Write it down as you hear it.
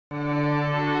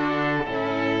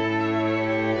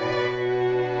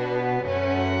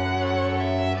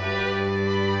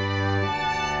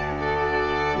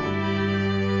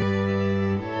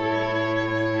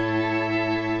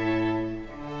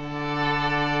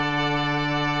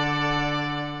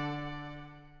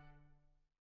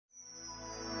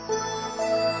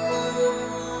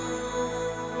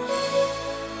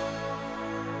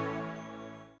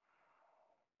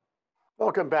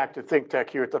Welcome back to ThinkTech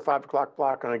here at the 5 o'clock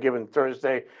block on a given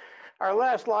Thursday. Our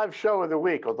last live show of the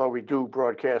week, although we do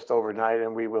broadcast overnight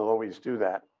and we will always do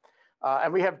that.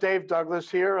 And we have Dave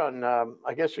Douglas here on,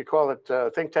 I guess you call it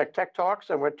ThinkTech Tech Talks,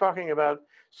 and we're talking about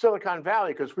Silicon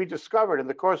Valley because we discovered in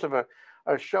the course of a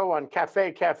show on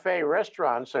Cafe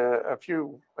restaurants a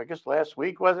few, I guess last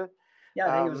week, was it? Yeah,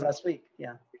 I think it was last week.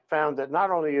 Yeah. Found that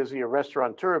not only is he a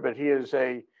restaurateur, but he is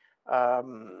a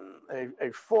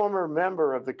former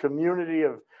member of the community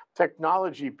of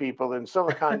technology people in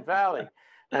Silicon Valley.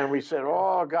 And we said,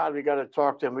 oh, God, we got to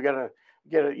talk to him. We got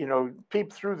to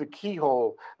peep through the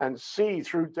keyhole and see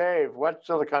through Dave what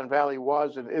Silicon Valley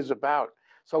was and is about.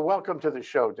 So welcome to the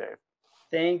show, Dave.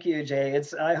 Thank you, Jay.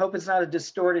 I hope it's not a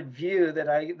distorted view that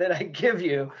I give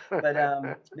you, but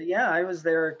yeah, I was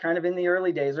there kind of in the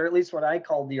early days, or at least what I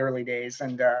called the early days,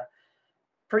 and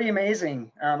pretty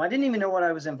amazing. I didn't even know what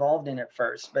I was involved in at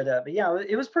first, but yeah,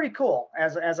 it was pretty cool.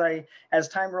 As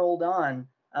time rolled on,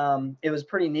 it was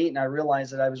pretty neat, and I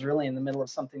realized that I was really in the middle of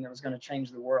something that was going to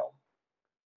change the world.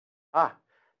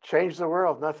 Change the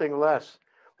world, nothing less.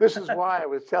 This is why I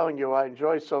was telling you I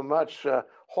enjoy so much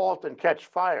Halt and Catch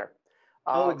Fire.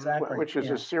 Exactly. Which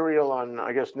is a serial on,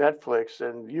 I guess, Netflix,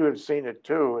 and you have seen it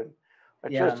too.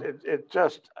 And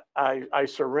I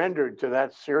surrendered to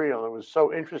that serial. It was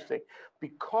so interesting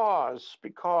because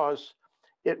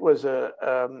it was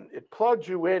it plugged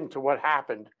you into what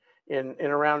happened in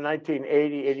around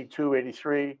 1980, 82,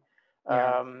 83,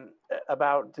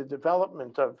 about the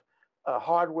development of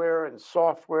hardware and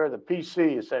software, the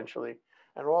PC essentially,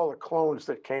 and all the clones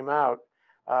that came out,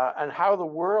 and how the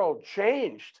world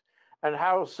changed. And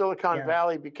how Silicon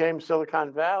Valley became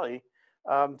Silicon Valley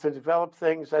to develop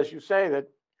things, as you say, that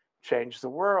changed the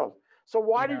world. So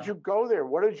why did you go there?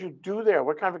 What did you do there?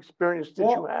 What kind of experience did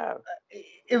you have?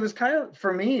 It was kind of,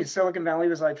 for me, Silicon Valley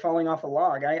was like falling off a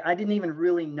log. I didn't even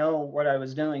really know what I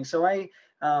was doing. So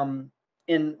when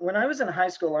I was in high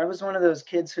school, I was one of those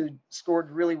kids who scored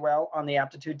really well on the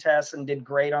aptitude tests and did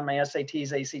great on my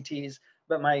SATs, ACTs.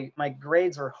 But my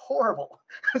grades were horrible.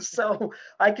 So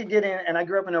I could get in, and I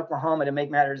grew up in Oklahoma to make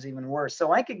matters even worse.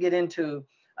 So I could get into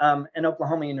an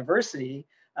Oklahoma university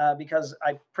because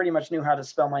I pretty much knew how to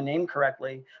spell my name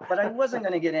correctly, but I wasn't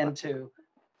going to get into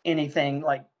anything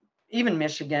like even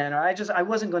Michigan, or I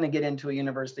wasn't going to get into a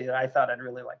university that I thought I'd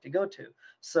really like to go to.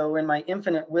 So in my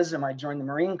infinite wisdom, I joined the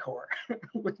Marine Corps,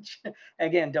 which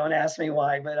again, don't ask me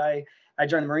why, but I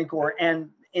joined the Marine Corps.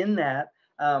 And in that,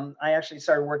 I actually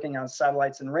started working on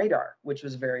satellites and radar, which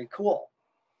was very cool.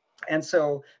 And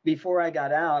so before I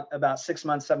got out, about 6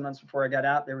 months, 7 months before I got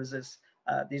out, there was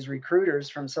these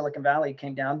recruiters from Silicon Valley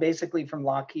came down, basically from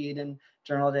Lockheed and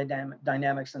General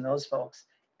Dynamics and those folks.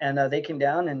 And they came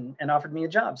down and offered me a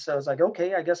job. So I was like,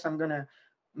 okay, I guess I'm going to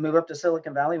move up to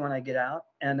Silicon Valley when I get out.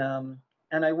 And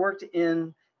I worked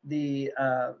in the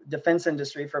defense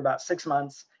industry for about 6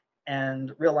 months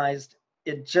and realized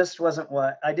it just wasn't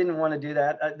what I didn't want to do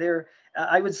that.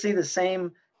 I would see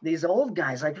these old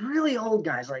guys, like really old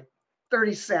guys, like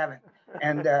 37,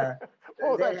 and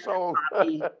oh, that's old.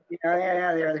 Coffee,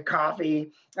 they're the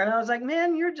coffee, and I was like,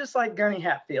 man, you're just like Gurney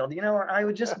Hatfield, or I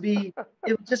would just be.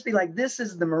 It would just be like, this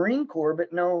is the Marine Corps,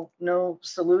 but no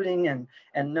saluting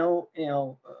and no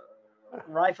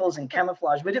rifles and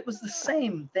camouflage, but it was the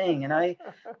same thing. And I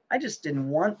just didn't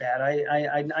want that.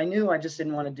 I knew I just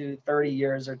didn't want to do 30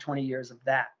 years or 20 years of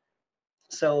that.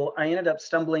 So I ended up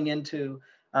stumbling into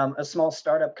a small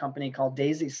startup company called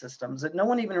Daisy Systems that no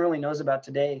one even really knows about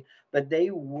today, but they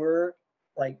were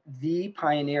like the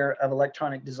pioneer of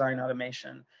electronic design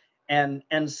automation and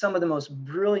some of the most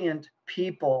brilliant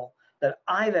people that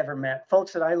I've ever met,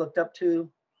 folks that I looked up to,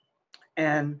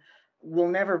 and we'll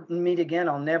never meet again.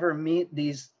 I'll never meet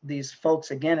these folks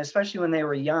again, especially when they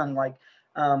were young, like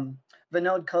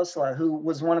Vinod Khosla, who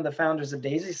was one of the founders of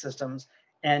Daisy Systems,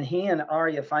 and he and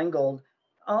Arya Feingold,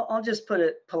 I'll just put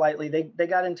it politely, they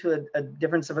got into a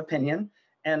difference of opinion,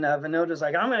 and Vinod was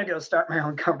like, I'm going to go start my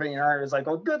own company, and Arya was like,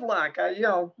 well, good luck,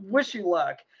 wish you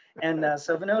luck. And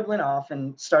so Vinod went off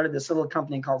and started this little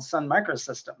company called Sun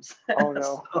Microsystems. Oh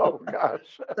no! Oh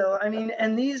gosh! So I mean,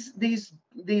 and these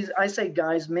I say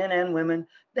guys, men and women,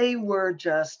 they were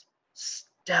just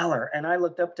stellar, and I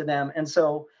looked up to them. And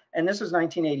so, and this was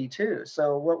 1982.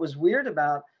 So what was weird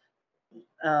about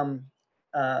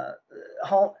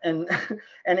halt and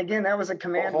again, that was a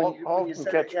command. Halt and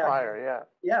catch fire.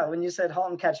 Yeah, when you said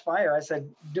halt and catch fire, I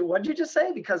said, what'd you just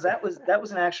say? Because that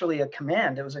wasn't actually a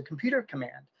command. It was a computer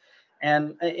command.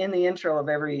 And in the intro of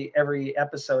every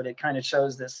episode, it kind of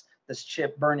shows this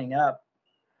chip burning up,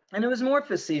 and it was more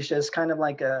facetious, kind of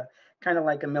like a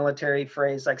military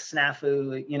phrase like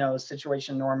snafu,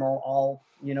 situation normal, all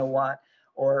what,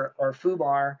 or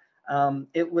FUBAR.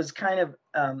 It was kind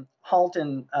of Halt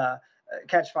and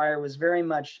Catch Fire was very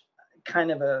much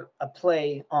kind of a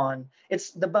play on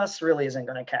it's the bus really isn't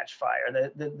going to catch fire.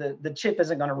 The chip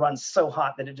isn't going to run so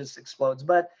hot that it just explodes.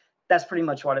 But that's pretty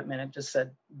much what it meant. It just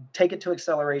said, take it to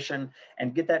acceleration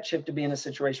and get that chip to be in a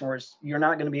situation where you're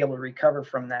not going to be able to recover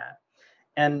from that.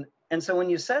 And so when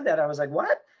you said that, I was like,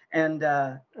 what? And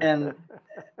or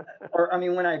I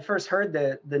mean, when I first heard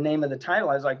the name of the title,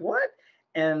 I was like, what?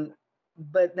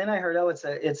 But then I heard, oh, it's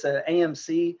a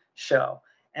AMC show.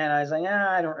 And I was like,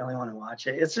 I don't really want to watch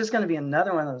it. It's just going to be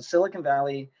another one of those Silicon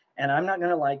Valley, and I'm not going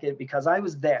to like it because I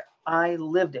was there. I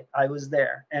lived it. I was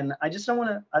there. And I don't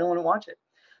want to watch it.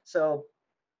 So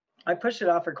I pushed it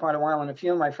off for quite a while. And a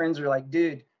few of my friends were like,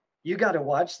 dude, you got to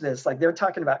watch this. Like they're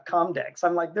talking about Comdex.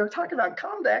 I'm like, they're talking about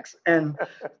Comdex. And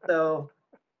so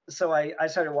I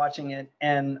started watching it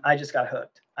and I just got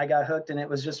hooked. I got hooked and it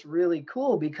was just really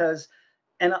cool because,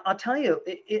 and I'll tell you,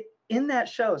 it in that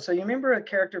show. So you remember a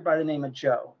character by the name of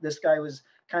Joe. This guy was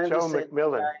kind of Joe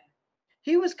McMillan.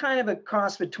 He was kind of a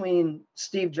cross between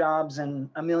Steve Jobs and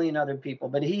a million other people,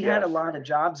 but he had a lot of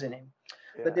jobs in him.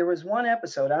 Yeah. But there was one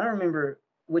episode, I don't remember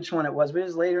which one it was, but it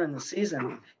was later in the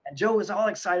season. And Joe was all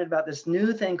excited about this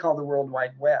new thing called the World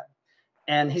Wide Web.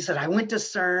 And he said, I went to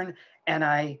CERN and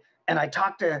I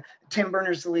talked to Tim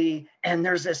Berners-Lee and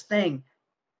there's this thing.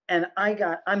 And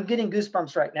I'm getting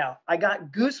goosebumps right now. I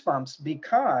got goosebumps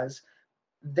because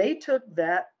they took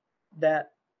that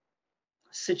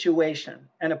situation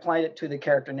and applied it to the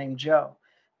character named Joe.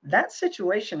 That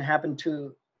situation happened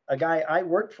to a guy I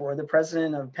worked for, the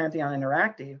president of Pantheon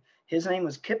Interactive. His name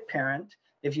was Kip Parent.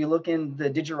 If you look in the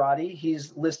Digerati,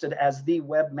 he's listed as the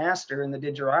webmaster in the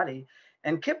Digerati.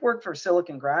 And Kip worked for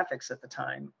Silicon Graphics at the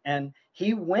time. And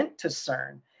he went to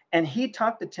CERN and he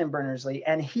talked to Tim Berners-Lee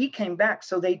and he came back.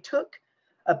 So they took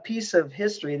a piece of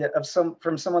history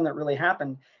from someone that really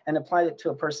happened and applied it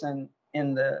to a person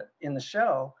in the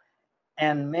show.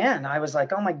 And man, I was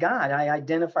like, oh my God, I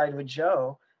identified with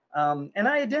Joe. And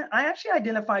I actually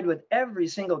identified with every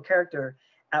single character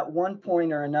at one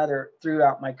point or another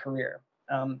throughout my career.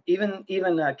 Even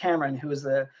Cameron, who was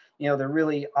the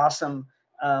really awesome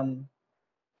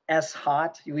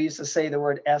S-hot. We used to say the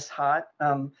word S-hot,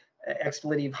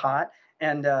 expletive hot.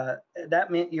 And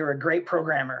that meant you're a great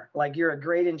programmer, like you're a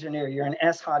great engineer, you're an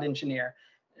S-hot engineer.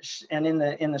 And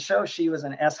in the show, she was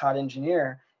an S-hot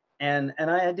engineer. And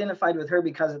I identified with her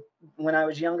because when I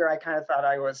was younger, I kind of thought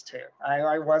I was too.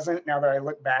 I wasn't now that I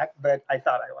look back, but I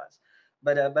thought I was.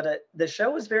 But the show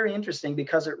was very interesting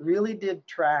because it really did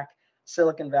track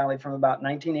Silicon Valley from about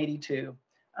 1982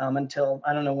 until,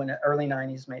 I don't know when, early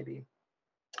 90s maybe.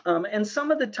 And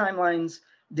some of the timelines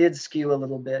did skew a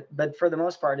little bit, but for the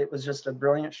most part, it was just a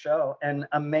brilliant show and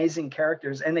amazing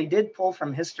characters. And they did pull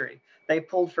from history. They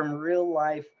pulled from real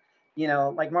life,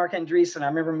 like Mark Andreessen. I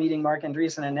remember meeting Mark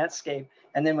Andreessen in Netscape.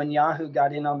 And then when Yahoo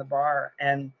got in on the bar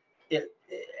and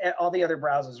all the other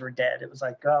browsers were dead, it was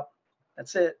like, oh,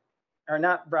 that's it. Or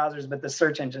not browsers, but the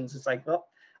search engines. It's like, well,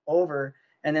 over.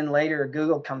 And then later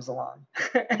Google comes along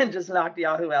and just knocked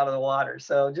Yahoo out of the water.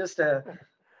 So just a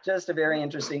very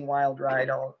interesting wild ride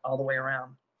all the way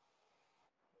around.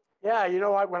 Yeah,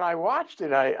 when I watched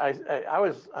it, I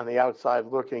was on the outside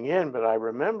looking in, but I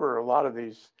remember a lot of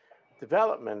these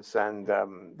developments and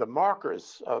the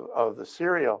markers of the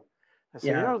serial. And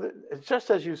so, it's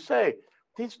just as you say,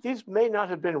 these may not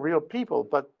have been real people,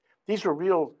 but these were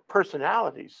real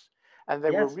personalities, and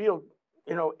they were real,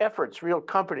 efforts, real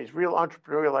companies, real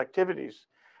entrepreneurial activities.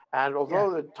 And although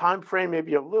the time frame may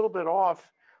be a little bit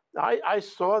off, I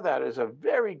saw that as a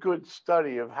very good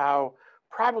study of how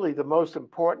probably the most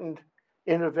important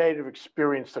innovative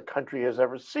experience the country has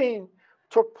ever seen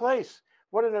took place.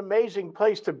 What an amazing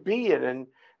place to be in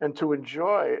and to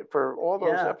enjoy for all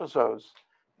those episodes.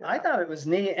 I thought it was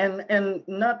neat, and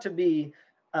not to be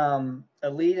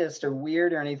elitist or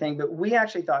weird or anything, but we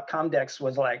actually thought Comdex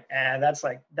was like,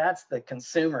 that's the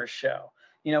consumer show.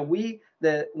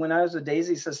 When I was with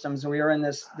Daisy Systems, we were in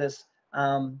this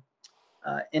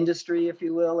industry, if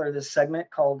you will, or this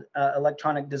segment called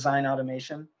electronic design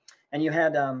automation. And you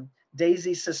had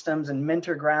Daisy Systems and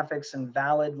Mentor Graphics and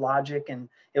Valid Logic, and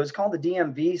it was called the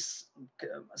DMV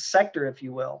sector, if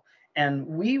you will. And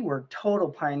we were total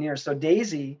pioneers. So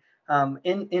Daisy,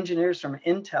 engineers from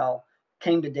Intel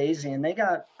came to Daisy, and they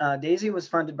got Daisy was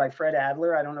funded by Fred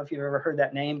Adler. I don't know if you've ever heard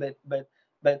that name,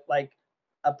 but like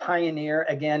a pioneer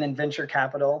again in venture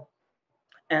capital.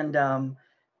 And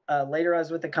later I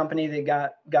was with the company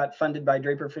that got funded by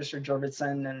Draper Fisher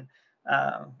Jorgensen. And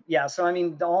so I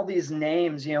mean, all these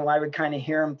names, I would kind of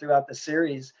hear them throughout the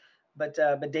series. But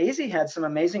Daisy had some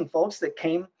amazing folks that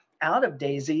came out of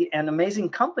Daisy, and amazing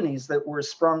companies that were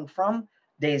sprung from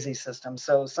Daisy systems.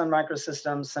 So Sun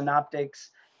Microsystems,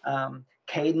 Synoptics,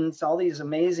 Cadence, all these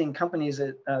amazing companies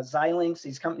that Xilinx,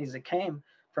 these companies that came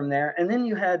from there. And then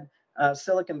you had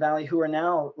Silicon Valley, who are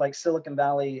now like Silicon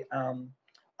Valley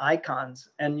icons.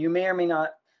 And you may or may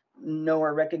not know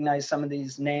or recognize some of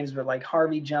these names, but like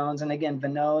Harvey Jones and again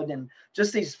Vinod, and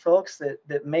just these folks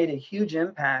that made a huge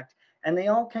impact. And they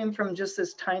all came from just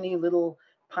this tiny little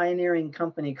pioneering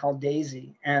company called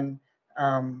Daisy. And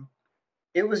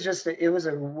it was just it was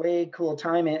a way cool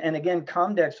time. And again,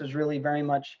 Comdex was really very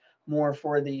much more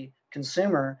for the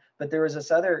consumer, but there was this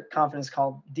other conference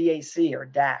called DAC or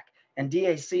DAC. And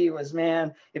DAC was,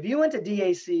 man, if you went to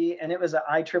DAC and it was an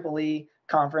IEEE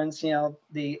conference, you know,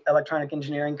 the Electronic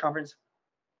Engineering Conference,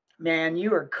 man,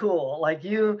 you were cool. Like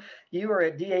you were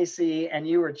at DAC and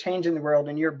you were changing the world,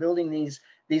 and you're building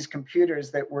these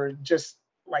computers that were just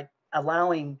like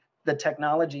allowing the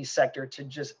technology sector to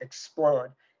just explode.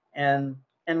 And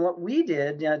what we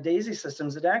did, Daisy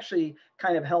Systems, it actually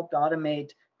kind of helped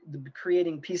automate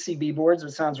creating PCB boards,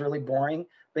 which sounds really boring,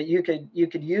 but you could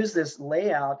use this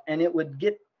layout and it would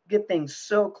get things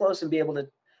so close and be able to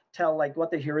tell like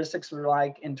what the heuristics were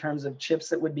like in terms of chips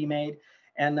that would be made.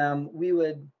 And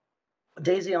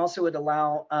Daisy also would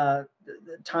allow the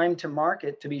time to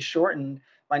market to be shortened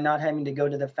by not having to go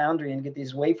to the foundry and get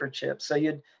these wafer chips. So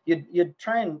you'd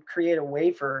try and create a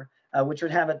wafer which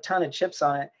would have a ton of chips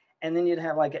on it, and then you'd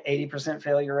have like an 80%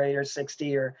 failure rate or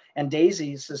 60, and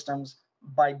Daisy Systems,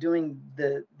 by doing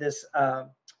this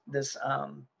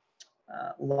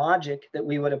logic that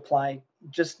we would apply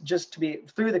just to be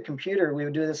through the computer, we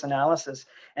would do this analysis,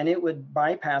 and it would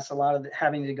bypass a lot of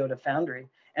having to go to foundry.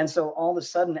 And so all of a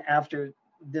sudden, after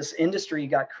this industry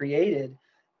got created,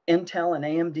 Intel and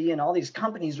AMD and all these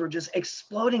companies were just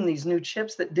exploding these new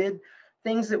chips that did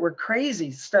things that were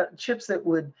crazy chips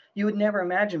that you would never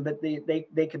imagine, but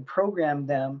they could program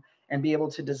them and be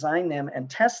able to design them and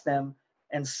test them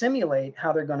and simulate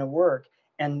how they're going to work.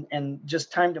 And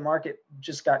just time to market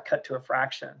just got cut to a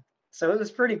fraction. So it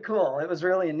was pretty cool. It was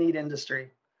really a neat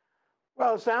industry.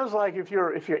 Well, it sounds like if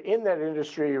you're in that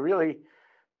industry, you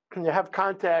have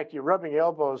contact, you're rubbing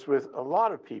elbows with a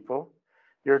lot of people.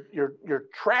 You're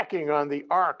tracking on the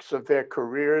arcs of their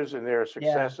careers and their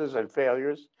successes and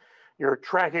failures. You're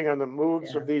tracking on the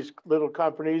moves of these little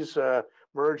companies,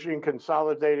 merging,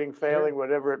 consolidating, failing,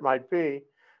 whatever it might be.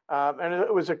 And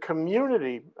it was a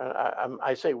community,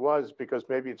 I say was because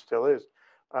maybe it still is,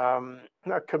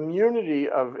 a community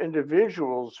of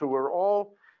individuals who were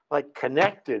all like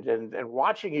connected and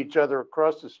watching each other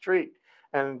across the street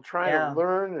and trying to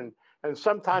learn and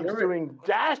sometimes doing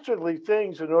dastardly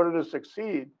things in order to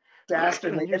succeed.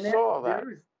 Dastardly. You saw that. There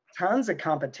was tons of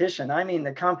competition. I mean,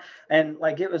 and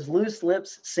like it was loose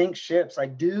lips, sink ships.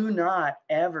 Like, do not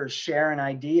ever share an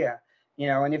idea,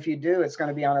 and if you do, it's going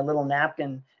to be on a little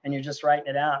napkin and you're just writing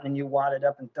it out and you wad it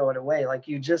up and throw it away. Like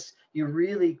you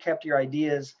really kept your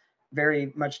ideas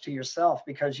very much to yourself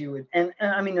because you would, and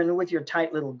I mean, and with your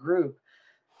tight little group.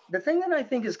 The thing that I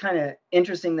think is kind of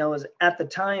interesting though, is at the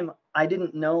time, I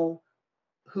didn't know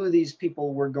who these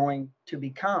people were going to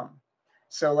become.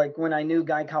 So like when I knew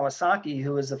Guy Kawasaki,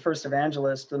 who was the first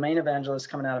evangelist, the main evangelist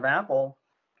coming out of Apple,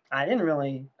 Guy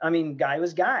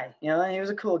was Guy, he was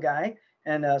a cool guy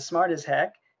and smart as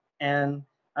heck. And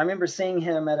I remember seeing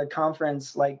him at a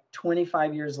conference like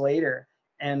 25 years later,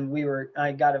 and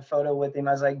I got a photo with him.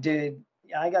 I was like, dude,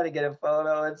 I got to get a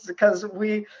photo. It's because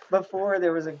before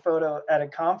there was a photo at a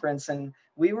conference and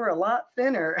we were a lot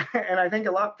thinner and I think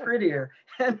a lot prettier.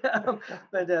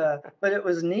 But it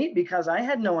was neat because I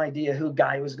had no idea who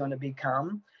Guy was going to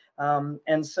become.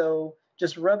 And so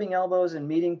just rubbing elbows and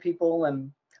meeting people,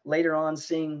 and later on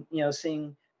seeing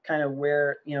kind of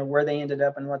where they ended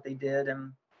up and what they did.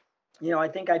 And, I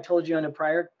think I told you in a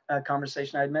prior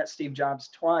conversation, I'd met Steve Jobs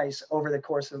twice over the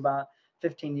course of about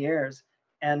 15 years.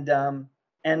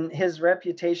 And his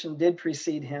reputation did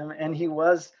precede him, and he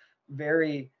was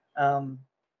very kind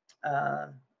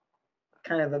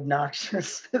of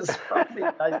obnoxious is probably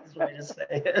the nicest way to say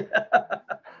it.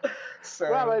 So,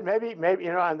 well, maybe,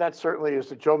 and that certainly is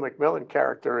the Joe McMillan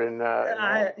character in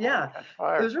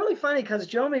it was really funny because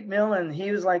Joe McMillan,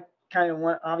 he was like kind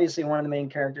of obviously one of the main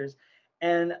characters,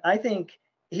 and I think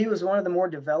he was one of the more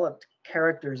developed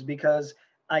characters because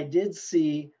I did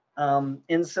see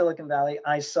in Silicon Valley,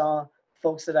 I saw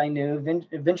folks that I knew,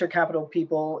 venture capital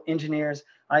people, engineers.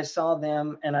 I saw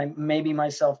them, and maybe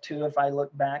myself too, if I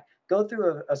look back, go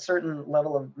through a certain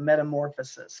level of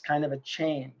metamorphosis, kind of a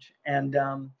change. And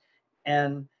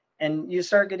you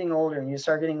start getting older and you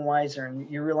start getting wiser and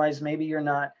you realize maybe you're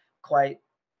not quite,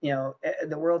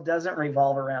 the world doesn't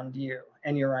revolve around you.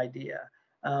 and your idea.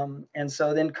 And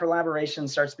so then collaboration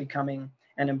starts becoming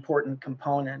an important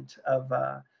component of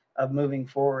moving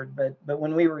forward. But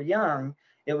when we were young,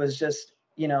 it was just,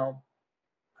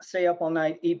 stay up all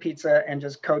night, eat pizza, and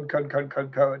just code,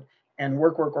 and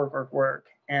work.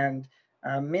 And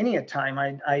many a time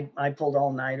I pulled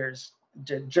all-nighters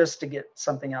just to get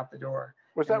something out the door.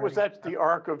 Was that the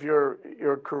arc of your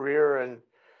career and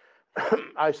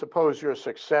I suppose your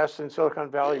success in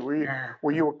Silicon Valley?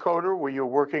 Were you a coder? Were you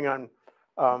working on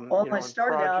well, I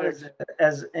started projects? out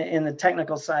as in the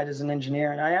technical side as an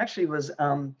engineer, and I actually was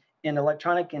in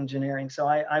electronic engineering. So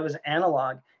I was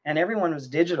analog, and everyone was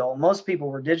digital. Most people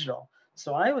were digital.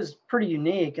 So I was pretty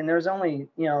unique, and there was only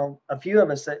a few of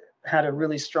us that had a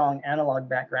really strong analog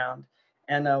background.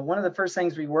 And one of the first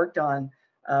things we worked on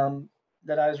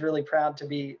that I was really proud to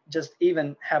be just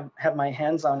even have my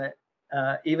hands on it,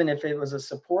 even if it was a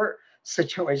support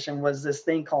situation, was this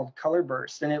thing called Color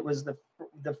Burst, and it was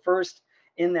the first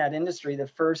in that industry, the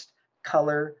first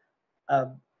color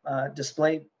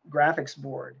display graphics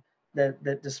board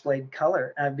that displayed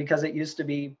color, because it used to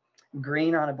be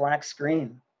green on a black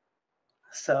screen.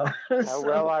 So,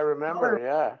 Well, I remember, color,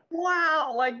 yeah.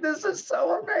 wow, like this is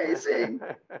so amazing.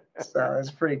 So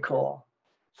it's pretty cool.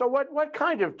 So what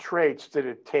kind of traits did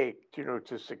it take,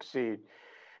 to succeed?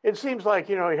 It seems like,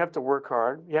 you have to work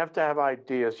hard. You have to have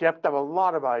ideas. You have to have a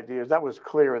lot of ideas. That was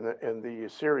clear in the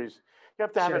series. You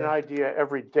have to have an Sure. idea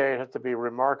every day. It has to be a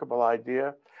remarkable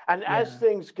idea. And as Yeah.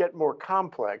 things get more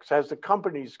complex, as the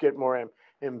companies get more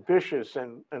ambitious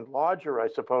and larger, I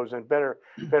suppose, and better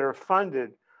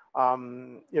funded,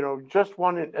 just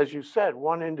one, as you said,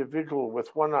 one individual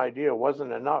with one idea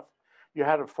wasn't enough. You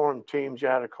had to form teams. You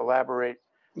had to collaborate,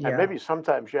 and Yeah. maybe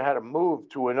sometimes you had to move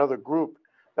to another group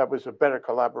that was a better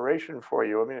collaboration for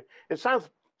you. I mean, it sounds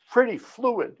pretty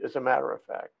fluid, as a matter of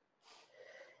fact.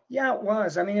 Yeah, it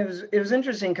was. I mean, it was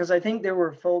interesting because I think there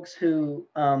were folks who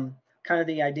kind of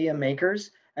the idea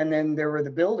makers, and then there were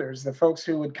the builders, the folks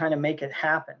who would kind of make it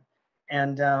happen.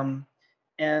 And um,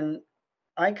 and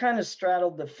I kind of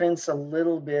straddled the fence a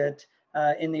little bit.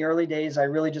 In the early days, I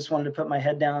really just wanted to put my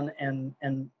head down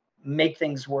and make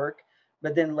things work.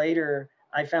 But then later,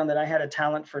 I found that I had a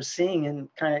talent for seeing and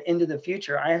kind of into the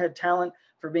future. I had talent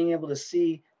for being able to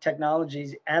see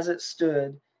technologies as it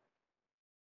stood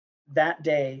that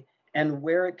day and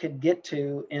where it could get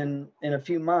to in a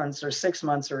few months or 6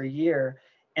 months or a year,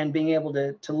 and being able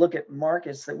to look at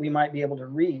markets that we might be able to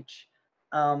reach.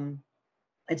 Um,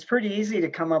 it's pretty easy to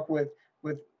come up with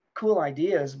cool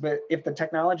ideas, but if the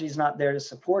technology is not there to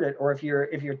support it, or if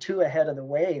you're too ahead of the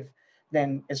wave,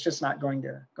 then it's just not going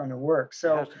to work. It has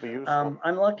So to be useful.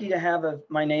 I'm lucky to have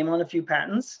my name on a few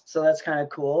patents, so that's kind of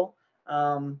cool.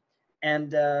 um,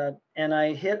 and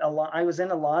I hit a lot. I was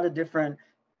in a lot of different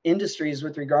industries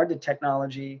with regard to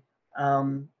technology.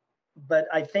 um, but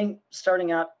I think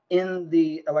starting out in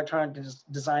the electronic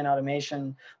design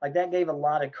automation, like that gave a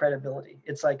lot of credibility.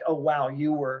 It's like, oh wow,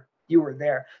 you were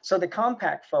there. So the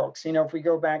compact folks, if we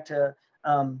go back to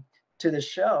the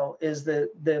show, is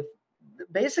the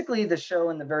basically the show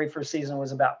in the very first season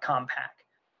was about compact.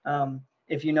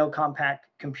 If you know compact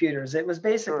computers, it was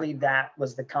Sure. basically that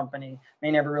was the company.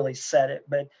 They never really said it,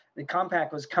 but the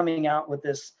compact was coming out with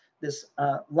this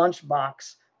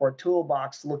lunchbox or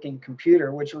toolbox looking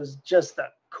computer, which was just the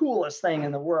coolest thing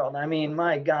in the world. I mean,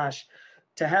 my gosh,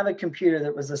 to have a computer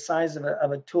that was the size of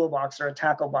a toolbox or a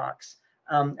tackle box,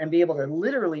 and be able to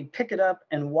literally pick it up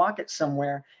and walk it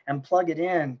somewhere and plug it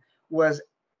in was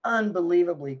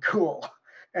unbelievably cool.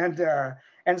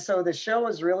 And so the show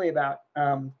was really about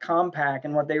Compaq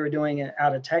and what they were doing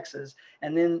out of Texas,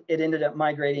 and then it ended up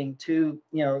migrating to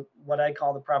what I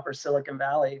call the proper Silicon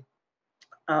Valley.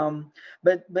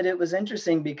 But it was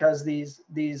interesting because these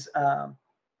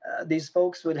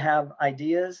folks would have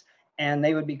ideas and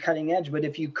they would be cutting edge, but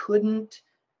if you couldn't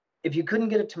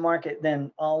get it to market,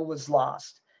 then all was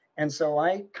lost. And so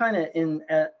I kind of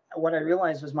what I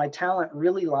realized was my talent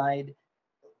really lied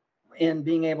in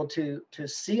being able to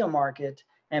see a market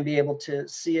and be able to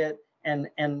see it and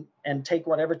take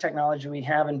whatever technology we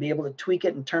have and be able to tweak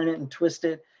it and turn it and twist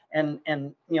it and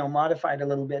modify it a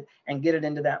little bit and get it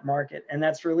into that market. And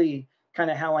that's really kind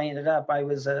of how I ended up. I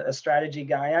was a strategy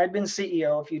guy. I'd been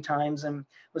CEO a few times and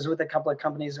was with a couple of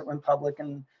companies that went public,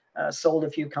 and sold a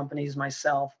few companies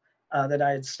myself that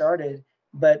I had started.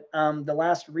 But the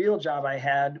last real job I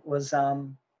had was I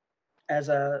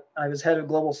was head of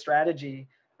global strategy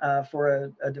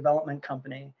for a development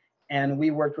company, and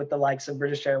we worked with the likes of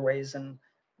British Airways and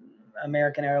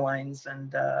American Airlines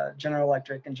and General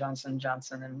Electric and Johnson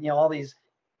Johnson, and all these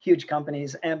huge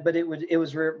companies. But it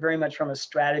was very much from a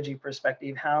strategy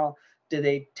perspective. How do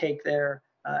they take their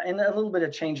and a little bit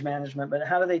of change management, but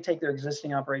how do they take their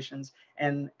existing operations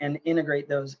and integrate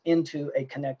those into a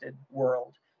connected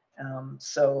world?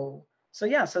 So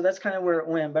yeah, so that's kind of where it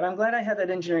went. But I'm glad I had that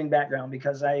engineering background,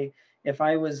 because if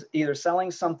I was either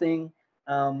selling something,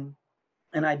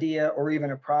 an idea, or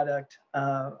even a product,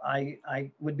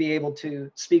 I would be able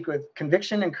to speak with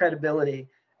conviction and credibility,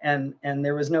 and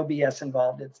there was no BS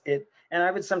involved. And I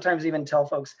would sometimes even tell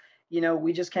folks,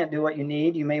 we just can't do what you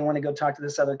need. You may want to go talk to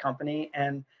this other company,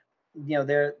 and then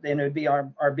it would be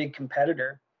our big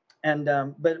competitor. And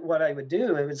but what I would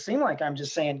do, it would seem like I'm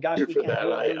just saying, gosh, we For can't that, do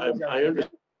what we need. I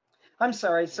understand. I'm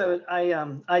sorry. So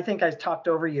I think I talked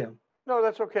over you. No,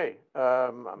 that's okay.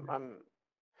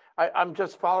 I'm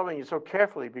just following you so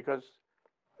carefully because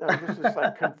this is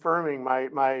like confirming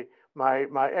my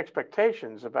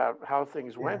expectations about how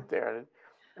things Yeah. went there. And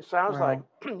it sounds like,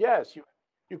 Well, yes,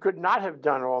 you could not have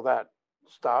done all that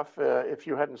stuff if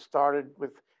you hadn't started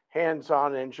with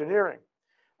hands-on engineering.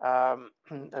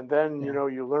 And then, yeah.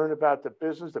 you learn about the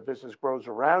business grows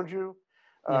around you.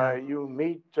 Yeah. You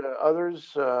meet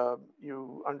others,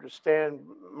 you understand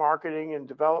marketing and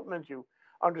development, you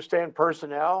understand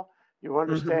personnel, you Hmm.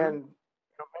 understand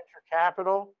venture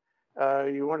capital,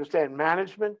 you understand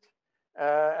management,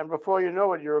 and before you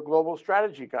know it, you're a global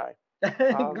strategy guy.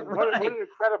 What Right. an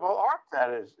incredible arc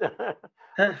that is. But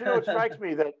it strikes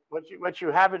me that what you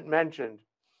haven't mentioned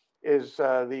is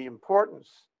the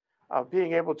importance of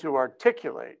being able to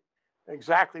articulate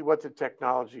exactly what the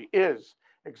technology is,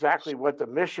 exactly what the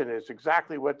mission is,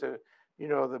 exactly what the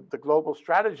global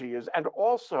strategy is, and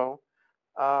also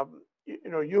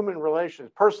human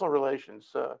relations, personal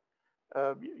relations. You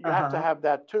have to Uh-huh. have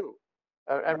that too.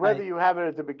 And whether Right. you have it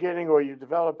at the beginning or you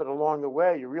develop it along the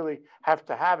way, you really have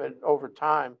to have it over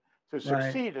time to Right.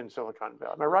 succeed in Silicon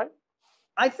Valley. Am I right?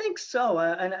 I think so.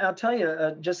 And I'll tell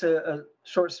you just a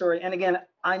short story. And again,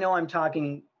 I know I'm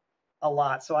talking a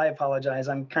lot, so I apologize.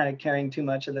 I'm kind of carrying too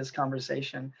much of this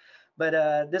conversation. But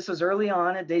this was early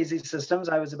on at Daisy Systems.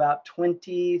 I was about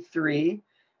 23,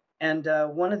 and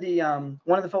one of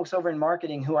the folks over in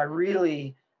marketing who I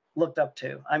really looked up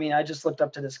to. I mean, I just looked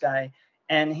up to this guy,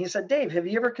 and he said, "Dave, have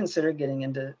you ever considered getting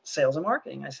into sales and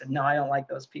marketing?" I said, "No, I don't like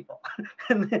those people."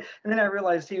 And then I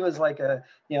realized he was like a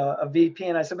VP,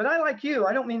 and I said, "But I like you.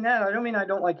 I don't mean that. I don't mean I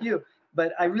don't like you."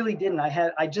 But I really didn't.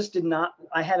 I just did not.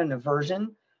 I had an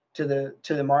aversion to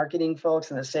the marketing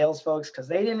folks and the sales folks, because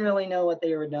they didn't really know what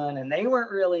they were doing, and they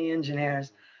weren't really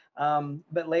engineers.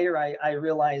 But later I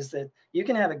realized that you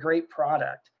can have a great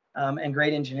product and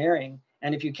great engineering,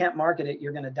 and if you can't market it,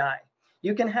 you're going to die.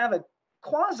 You can have a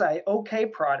quasi okay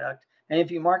product, and if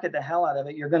you market the hell out of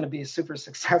it, you're going to be super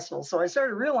successful. So I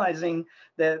started realizing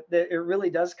that it really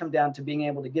does come down to being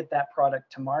able to get that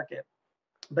product to market.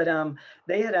 But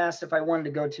they had asked if I wanted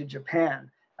to go to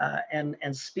Japan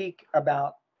and speak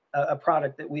about a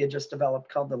product that we had just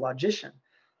developed called the Logician.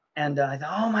 And I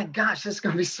thought, oh my gosh, this is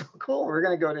going to be so cool. We're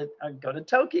going to go to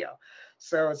Tokyo.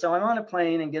 So I'm on a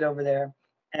plane and get over there,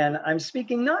 and I'm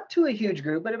speaking not to a huge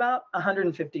group, but about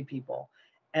 150 people.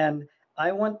 And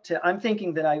I'm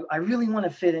thinking that I really want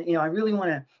to fit in, I really want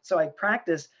to. So I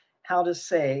practice how to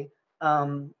say,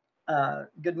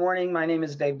 good morning, my name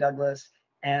is Dave Douglas,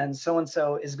 and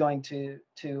so is going to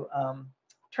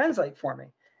translate for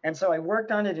me. And so I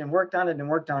worked on it and worked on it and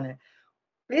worked on it.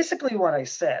 Basically what I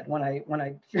said when I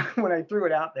when I threw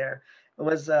it out there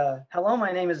was, hello,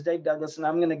 my name is Dave Douglas, and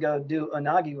I'm going to go do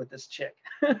unagi with this chick.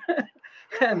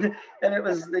 And it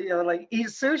was, like, eat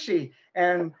sushi.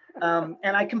 And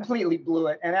I completely blew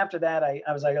it. And after that, I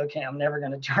was like, okay, I'm never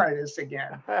going to try this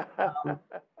again. um,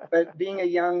 but being a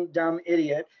young dumb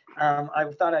idiot, I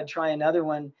thought I'd try another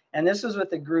one. And this was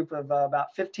with a group of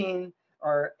about 15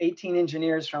 or 18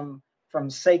 engineers from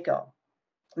Seiko.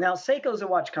 Now, Seiko's a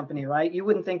watch company, right? You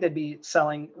wouldn't think they'd be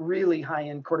selling really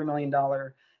high-end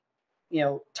 $250,000,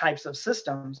 types of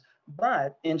systems.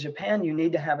 But in Japan, you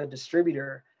need to have a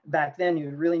distributor. Back then, you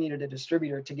really needed a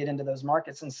distributor to get into those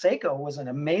markets. And Seiko was an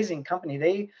amazing company.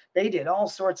 They did all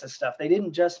sorts of stuff. They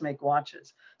didn't just make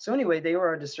watches. So anyway, they were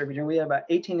our distributor. We had about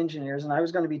 18 engineers, and I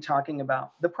was going to be talking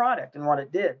about the product and what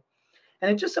it did. And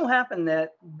it just so happened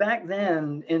that back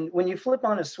then, when you flip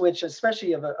on a switch,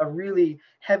 especially of a really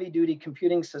heavy duty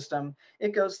computing system, it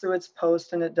goes through its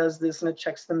post and it does this and it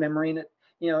checks the memory and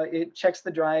it checks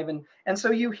the drive. And so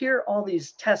you hear all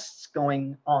these tests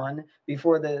going on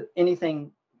before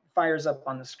anything fires up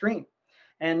on the screen.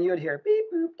 And you would hear beep,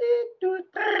 boop, beep, doot,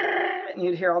 and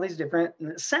you'd hear all these different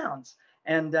sounds.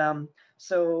 And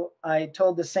so I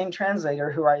told the same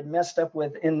translator who I had messed up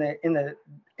with in the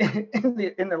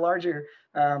larger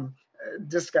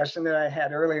discussion that I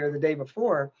had earlier the day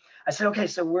before. I said, okay,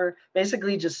 so we're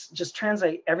basically just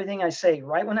translate everything I say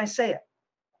right when I say it.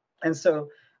 And so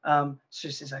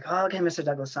she's like, oh, okay, Mr.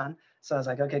 Douglas-san. So I was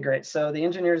like, okay, great. So the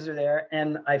engineers are there,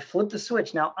 and I flip the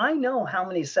switch. Now I know how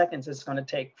many seconds it's going to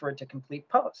take for it to complete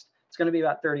post. It's going to be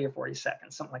about 30 or 40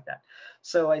 seconds, something like that.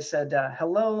 So I said,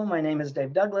 hello, my name is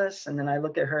Dave Douglas. And then I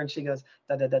look at her and she goes,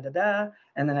 da, da, da, da, da.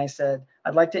 And then I said,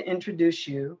 I'd like to introduce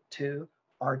you to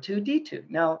R2-D2.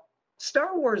 Now,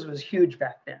 Star Wars was huge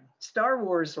back then. Star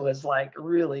Wars was like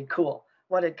really cool.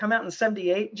 What, had come out in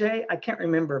 78, Jay? I can't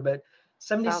remember, but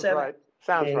 77,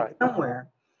 Sounds right. Somewhere.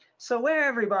 So where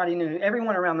everybody knew,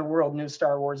 everyone around the world knew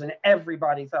Star Wars, and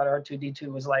everybody thought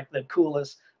R2-D2 was like the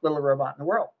coolest little robot in the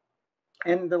world.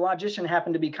 And the logician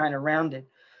happened to be kind of rounded.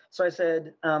 So I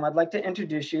said, I'd like to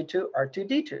introduce you to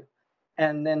R2-D2.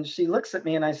 And then she looks at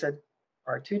me and I said,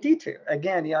 R2-D2.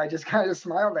 Again, I just kind of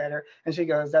smiled at her, and she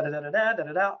goes, da da da da da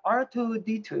da da,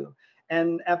 R2-D2.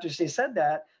 And after she said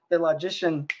that, the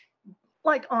logician,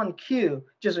 like on cue,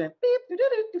 just went beep,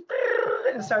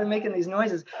 and started making these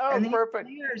noises. Oh, and perfect.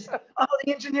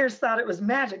 The engineers thought it was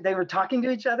magic. They were talking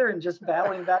to each other and just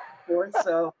battling back and forth.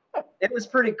 So it was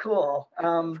pretty cool.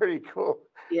 Pretty cool.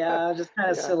 Yeah, just kind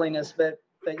of silliness, but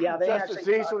yeah, they just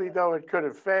actually as easily though it could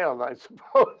have failed, I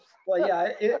suppose. Well,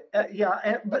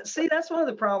 yeah, but see, that's one of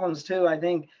the problems too. I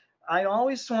think I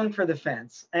always swung for the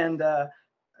fence, and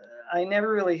I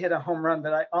never really hit a home run,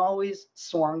 but I always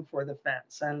swung for the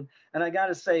fence. And I got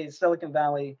to say, Silicon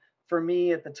Valley for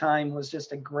me at the time was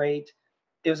just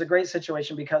it was a great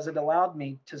situation because it allowed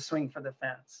me to swing for the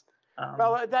fence.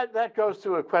 Well, that goes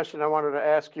to a question I wanted to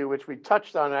ask you, which we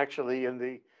touched on actually in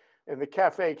the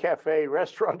Cafe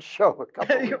restaurant show a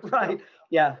couple of weeks right. ago.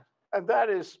 Yeah. And that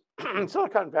is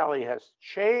Silicon Valley has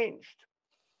changed.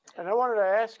 And I wanted to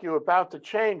ask you about the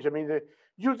change. I mean,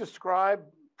 you describe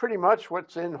pretty much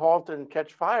what's in Halt and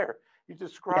Catch Fire. You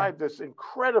describe this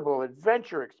incredible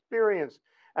adventure experience.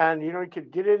 And, you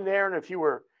could get in there, and if you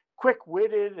were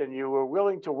quick-witted and you were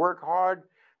willing to work hard,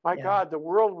 my God, the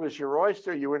world was your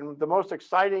oyster. You were in the most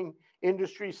exciting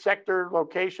industry sector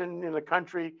location in the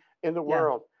country, in the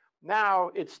world.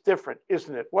 Now it's different,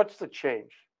 isn't it? What's the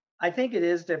change? I think it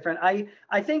is different.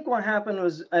 I think what happened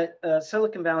was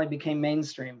Silicon Valley became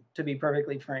mainstream, to be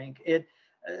perfectly frank.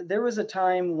 There was a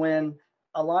time when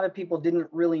a lot of people didn't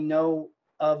really know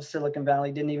of Silicon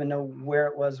Valley, didn't even know where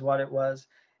it was, what it was.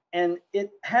 And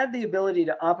it had the ability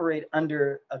to operate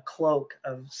under a cloak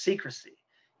of secrecy.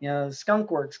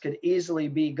 Skunkworks could easily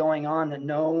be going on that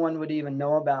no one would even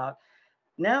know about.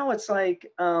 Now it's like,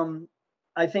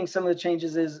 I think some of the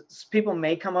changes is people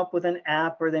may come up with an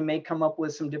app, or they may come up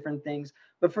with some different things,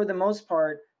 but for the most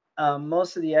part,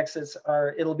 most of the exits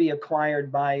it'll be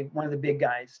acquired by one of the big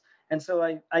guys. And so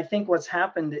I think what's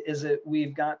happened is that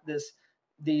we've got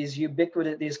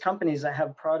these companies that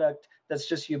have product that's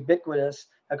just ubiquitous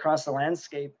across the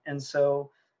landscape. And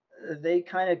so they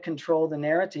kind of control the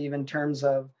narrative in terms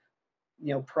of,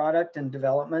 product and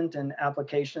development and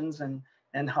applications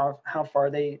and how far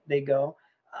they go.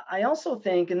 I also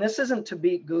think, and this isn't to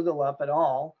beat Google up at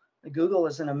all, Google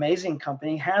is an amazing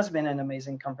company, has been an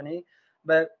amazing company,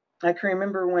 but I can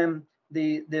remember when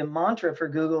the mantra for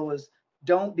Google was,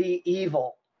 don't be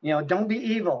evil, don't be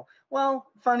evil. Well,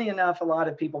 funny enough, a lot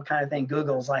of people kind of think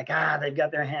Google's like, they've got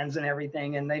their hands in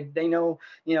everything, and they know,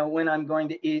 when I'm going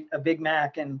to eat a Big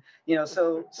Mac. And,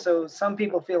 so some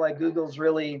people feel like Google's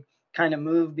really kind of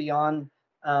moved beyond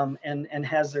and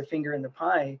has their finger in the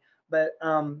pie. But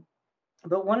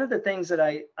one of the things that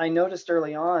I noticed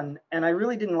early on, and I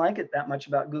really didn't like it that much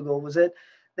about Google, was that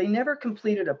they never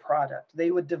completed a product. They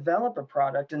would develop a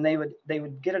product and they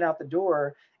would get it out the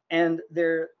door, and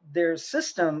their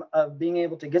system of being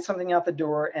able to get something out the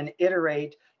door and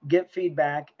iterate, get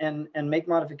feedback, and make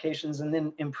modifications, and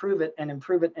then improve it and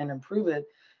improve it and improve it.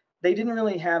 They didn't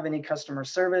really have any customer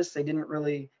service. They didn't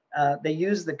really, they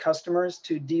used the customers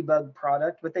to debug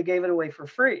product, but they gave it away for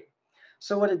free.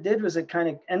 So what it did was it kind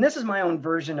of, and this is my own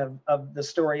version of the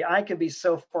story. I could be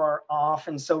so far off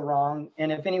and so wrong.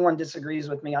 And if anyone disagrees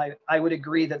with me, I would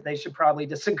agree that they should probably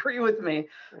disagree with me.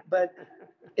 But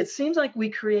it seems like we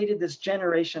created this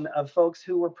generation of folks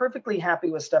who were perfectly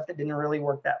happy with stuff that didn't really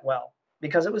work that well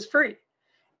because it was free.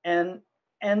 And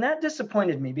that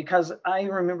disappointed me, because I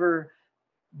remember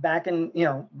back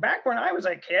when I was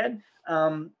a kid,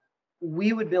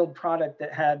 we would build product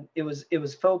that it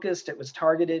was focused, it was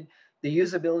targeted, the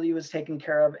usability was taken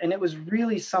care of, and it was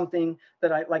really something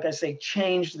that like I say,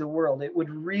 changed the world. It would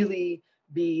really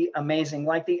be amazing.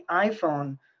 Like the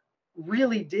iPhone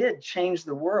really did change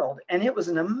the world, and it was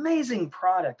an amazing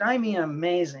product. I mean,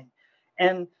 amazing.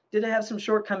 And did it have some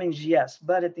shortcomings? Yes.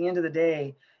 But at the end of the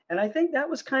day, And I think that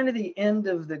was kind of the end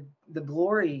of the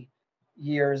glory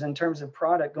years in terms of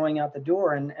product going out the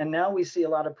door. And now we see a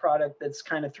lot of product that's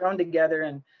kind of thrown together,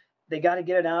 and they got to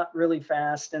get it out really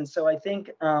fast. And so I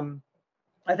think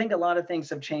a lot of things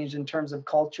have changed in terms of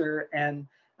culture and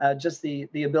just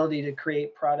the ability to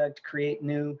create product, create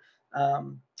new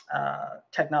um,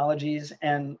 technologies,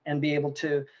 and be able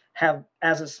to have,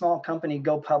 as a small company,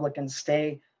 go public and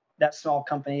stay that small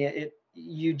company.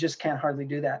 You just can't hardly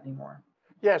do that anymore.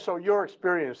 Yeah. So your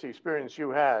experience, the experience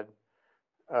you had,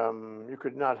 you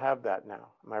could not have that now.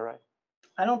 Am I right?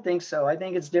 I don't think so. I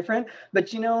think it's different,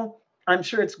 but I'm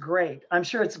sure it's great. I'm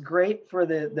sure it's great for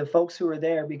the folks who are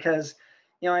there, because,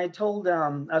 I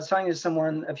was talking to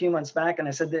someone a few months back, and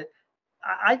I said that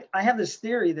I have this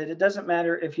theory that it doesn't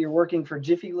matter if you're working for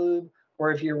Jiffy Lube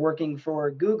or if you're working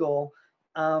for Google.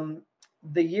 Um,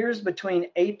 the years between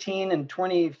 18 and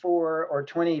 24 or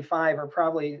 25 are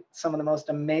probably some of the most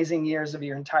amazing years of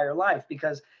your entire life,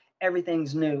 because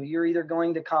everything's new. You're either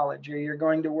going to college, or you're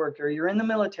going to work, or you're in the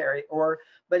military,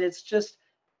 but it's just,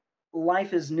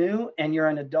 life is new, and you're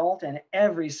an adult, and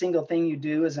every single thing you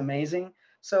do is amazing.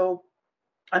 So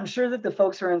I'm sure that the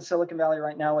folks who are in Silicon Valley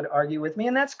right now would argue with me,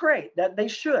 and that's great. That they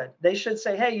should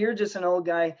say, "Hey, you're just an old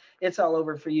guy. It's all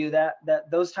over for you. That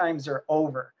those times are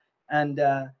over." And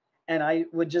and I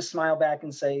would just smile back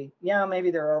and say, "Yeah,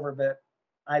 maybe they're over, but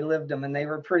I lived them, and they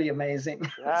were pretty amazing."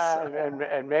 Yeah, So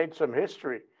and made some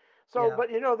history. So, yeah, but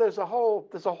there's a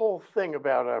whole thing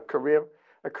about a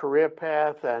career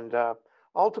path, and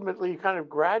ultimately you kind of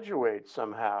graduate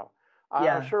somehow. I'm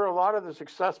yeah. sure a lot of the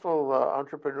successful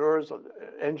entrepreneurs,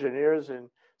 engineers in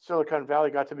Silicon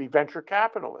Valley got to be venture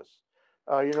capitalists.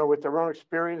 With their own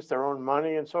experience, their own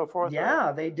money, and so forth.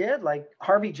 Yeah, they did. Like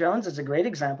Harvey Jones is a great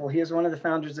example. He was one of the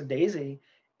founders of Daisy,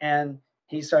 and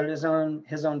he started his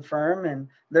own firm. And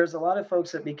there's a lot of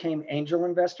folks that became angel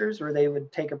investors, where they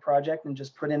would take a project and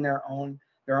just put in their own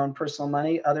personal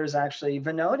money. Others actually,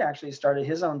 Vinod actually started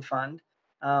his own fund.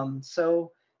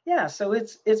 So yeah, so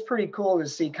it's pretty cool to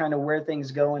see kind of where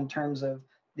things go in terms of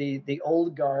the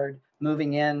old guard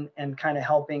moving in and kind of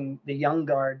helping the young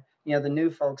guard, the new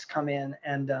folks come in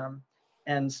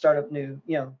and start up new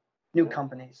Yeah.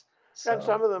 companies. And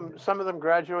So some of them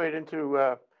graduate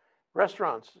into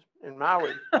restaurants in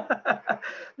Maui.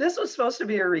 this was supposed to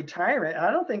be a retirement.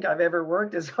 I don't think I've ever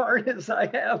worked as hard as I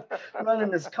have running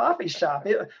this coffee shop.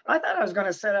 I thought I was going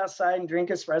to sit outside and drink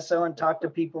espresso and talk to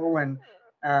people, and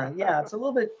yeah, it's a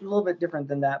little bit different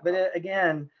than that. But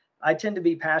again, I tend to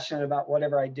be passionate about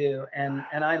whatever I do, and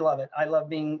I love it. I love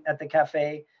being at the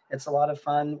cafe. It's a lot of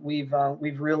fun. We've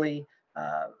really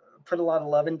uh, put a lot of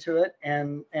love into it,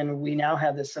 and we now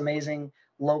have this amazing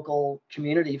local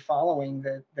community following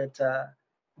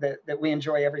that we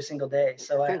enjoy every single day.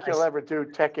 So Think you'll ever do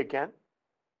tech again?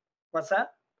 what's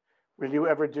that? Will you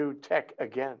ever do tech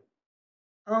again?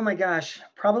 Oh my gosh,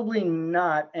 probably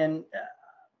not. And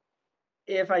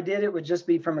if I did, it would just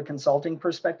be from a consulting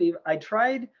perspective. I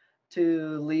tried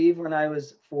to leave when I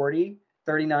was 40,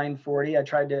 39, 40. I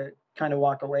tried to kind of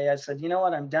walk away. I said, you know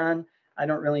what, I'm done. I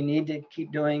don't really need to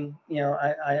keep doing,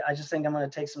 I just think I'm going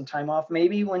to take some time off.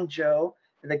 Maybe when Joe,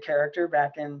 the character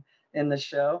back in the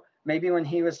show, maybe when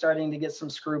he was starting to get some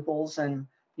scruples, and,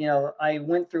 I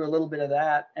went through a little bit of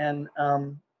that. And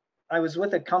I was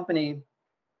with a company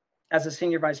as a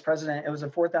senior vice president. It was a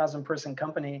 4,000 person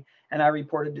company, and I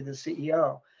reported to the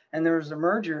CEO. And there was a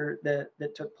merger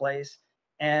that took place,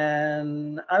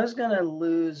 and I was going to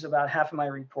lose about half of my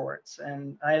reports.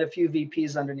 And I had a few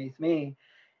VPs underneath me,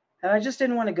 and I just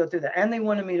didn't want to go through that. And they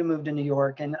wanted me to move to New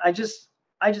York, and I just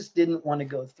didn't want to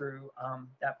go through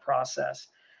that process.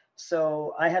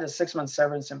 So I had a 6-month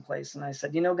severance in place, and I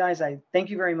said, guys, I thank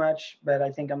you very much, but I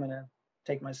think I'm going to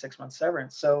take my 6-month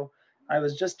severance. So I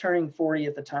was just turning 40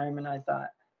 at the time, and I thought,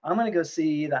 I'm going to go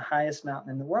see the highest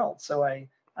mountain in the world. So I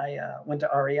went to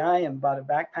REI and bought a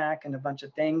backpack and a bunch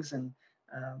of things, and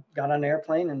got on an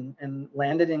airplane and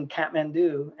landed in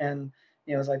Kathmandu. And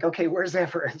it was like, okay, where's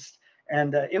Everest?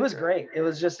 And it was great. It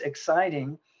was just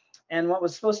exciting. And what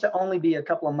was supposed to only be a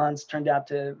couple of months turned out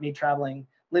to me traveling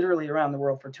literally around the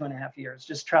world for 2.5 years.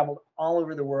 Just traveled all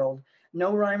over the world.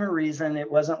 No rhyme or reason.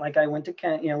 It wasn't like I went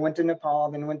to went to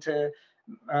Nepal, then went to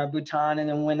Bhutan, and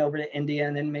then went over to India,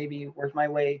 and then maybe worked my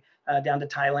way down to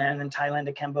Thailand, and Thailand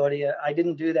to Cambodia. I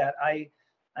didn't do that. I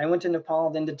went to Nepal,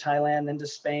 then to Thailand, then to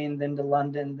Spain, then to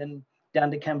London, then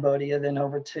down to Cambodia, then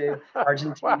over to Wow,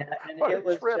 Argentina, and what a it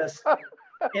was trip! just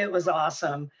it was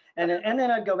awesome. And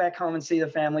then I'd go back home and see the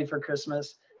family for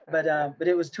Christmas. But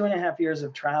it was 2.5 years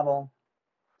of travel,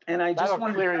 and I just That'll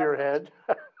wanted to clear your travel.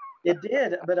 head. It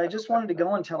did, but I just wanted to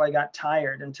go until I got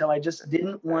tired, until I just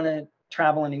didn't want to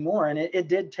travel anymore. And it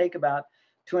did take about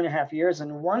 2.5 years,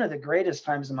 and one of the greatest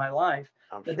times of my life.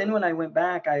 I'm But then sure. when I went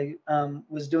back, I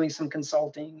was doing some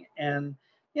consulting, and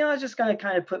I was just going to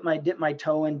kind of dip my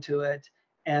toe into it.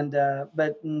 And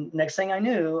but next thing I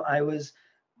knew, I was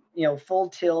full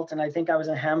tilt, and I think I was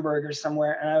in Hamburg or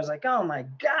somewhere, and I was like, oh my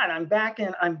God, I'm back,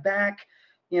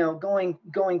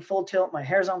 going full tilt. My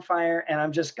hair's on fire, and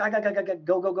I'm just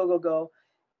go.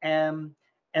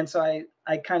 And so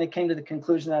I kind of came to the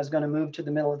conclusion that I was going to move to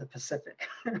the middle of the Pacific,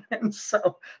 and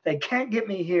so they can't get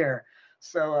me here.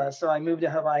 So I moved to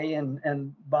Hawaii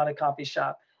and bought a coffee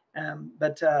shop.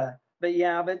 But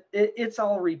yeah, but it's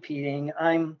all repeating.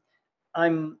 I'm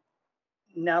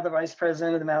now the vice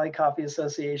president of the Maui Coffee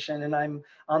Association, and I'm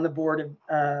on the board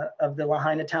of the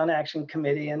Lahaina Town Action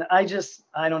Committee. And I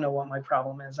don't know what my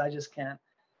problem is.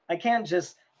 I can't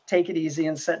just take it easy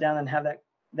and sit down and have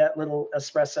that little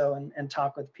espresso and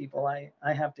talk with people. I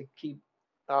have to keep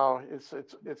Oh, it's well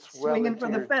swinging into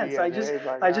for the your fence. DNA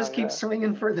by I now. just keep Yeah.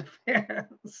 swinging for the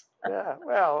fence. Yeah.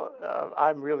 Well,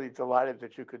 I'm really delighted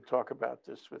that you could talk about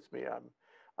this with me.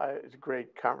 It's a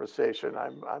great conversation.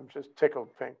 I'm just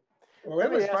tickled pink. Well, Let it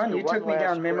me was ask fun. you You one took me last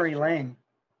down memory question. lane.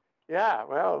 Yeah.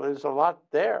 Well, there's a lot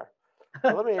there.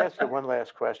 But let me ask you one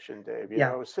last question, Dave.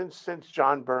 Yeah. Since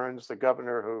John Burns, the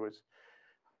governor who was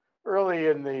early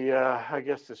in the, I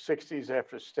guess the 60s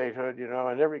after statehood,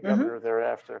 and every Mm-hmm. governor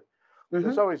thereafter, there's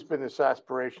Mm-hmm. always been this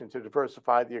aspiration to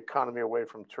diversify the economy away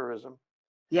from tourism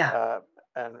Yeah.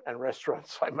 uh, and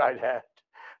restaurants, I might add.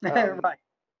 Um, Right.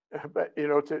 but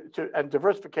and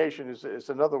diversification is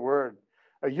another word,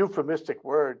 a euphemistic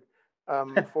word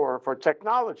for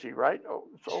technology, right? Oh,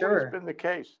 it's always Sure. been the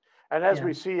case. And as Yeah.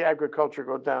 we see agriculture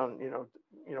go down,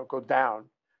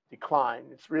 decline.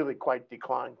 It's really quite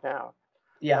declined now.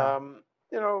 Yeah. Um,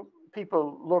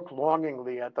 People look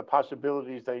longingly at the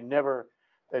possibilities they never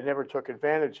took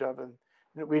advantage of, and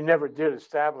we never did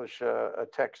establish a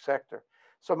tech sector.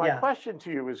 So my Yeah. question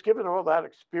to you is, given all that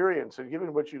experience and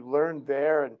given what you learned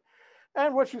there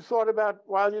and what you thought about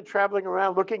while you're traveling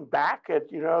around, looking back at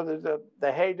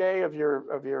the heyday of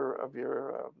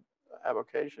your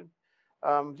avocation,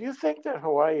 do you think that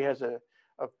Hawaii has a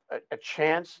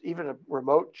chance, even a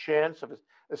remote chance, of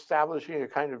establishing a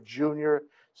kind of junior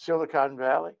Silicon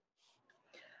Valley?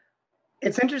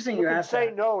 It's interesting You you can asked say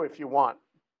that. no if you want.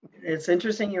 It's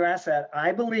interesting you asked that.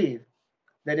 I believe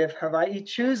that if Hawaii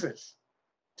chooses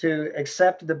to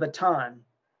accept the baton,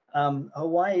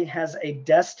 Hawaii has a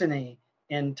destiny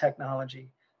in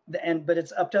technology. But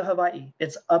it's up to Hawaii.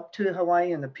 It's up to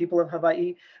Hawaii and the people of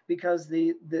Hawaii, because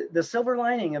the silver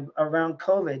lining around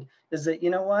COVID is that,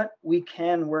 you know what, we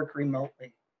can work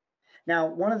remotely. Now,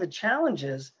 one of the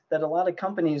challenges that a lot of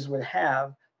companies would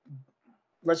have,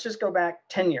 let's just go back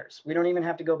 10 years. We don't even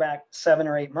have to go back 7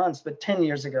 or 8 months, but 10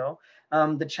 years ago,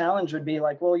 the challenge would be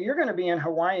like, well, you're going to be in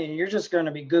Hawaii and you're just going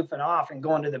to be goofing off and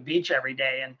going to the beach every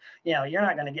day. And, you're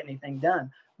not going to get anything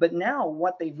done. But now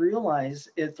what they've realized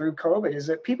through COVID is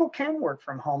that people can work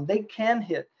from home. They can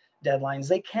hit deadlines.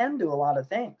 They can do a lot of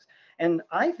things. And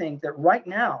I think that right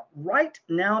now,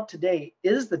 today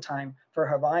is the time for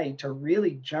Hawaii to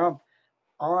really jump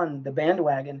on the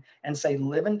bandwagon and say,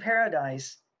 live in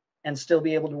paradise and still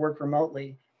be able to work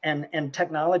remotely. And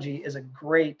technology is a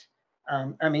great,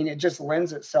 it just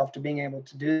lends itself to being able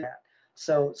to do that.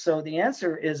 So the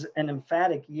answer is an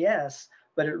emphatic yes,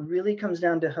 but it really comes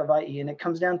down to Hawaii, and it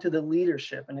comes down to the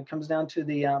leadership, and it comes down to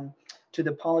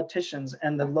the politicians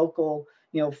and the local,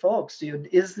 folks.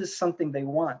 Is this something they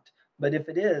want? But if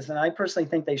it is, and I personally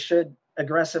think they should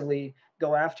aggressively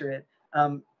go after it,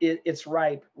 it's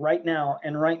ripe right now.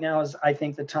 And right now is, I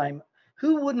think, the time.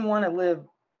 Who wouldn't want to live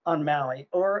on Maui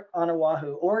or on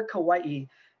Oahu or Kauai?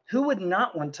 Who would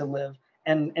not want to live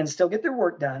and still get their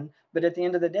work done? But at the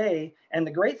end of the day, and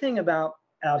the great thing about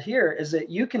out here is that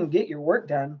you can get your work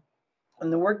done when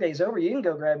the workday's over. You can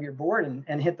go grab your board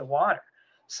and hit the water.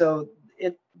 So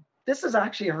this is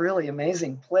actually a really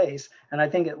amazing place, and I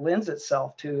think it lends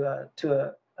itself to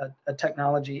a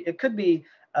technology. It could be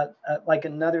like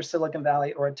another Silicon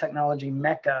Valley or a technology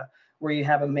mecca where you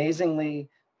have amazingly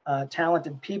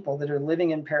talented people that are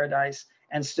living in paradise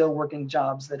and still working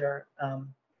jobs that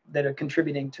are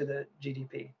contributing to the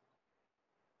GDP.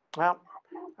 Well,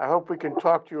 I hope we can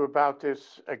talk to you about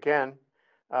this again.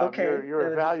 Okay, You're that a would be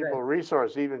great. valuable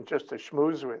resource, even just to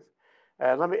schmooze with.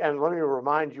 Let me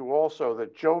remind you also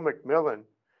that Joe McMillan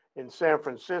in San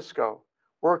Francisco,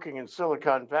 working in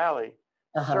Silicon Valley,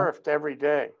 Uh-huh. surfed every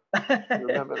day. You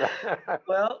remember that?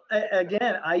 Well,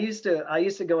 again, I used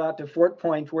to go out to Fort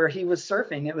Point where he was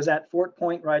surfing. It was at Fort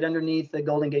Point, right underneath the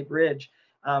Golden Gate Bridge,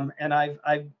 and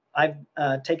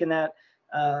I've taken that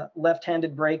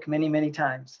left-handed break many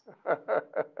times.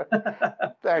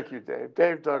 Thank you, Dave.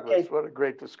 Dave Douglas, Okay, what a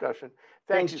great discussion.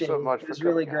 Thank thanks, you Jay. so much It for was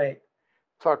really coming on. great.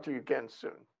 Talk to you again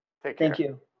soon. Take Thank care.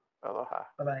 you. Aloha.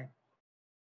 Bye-bye.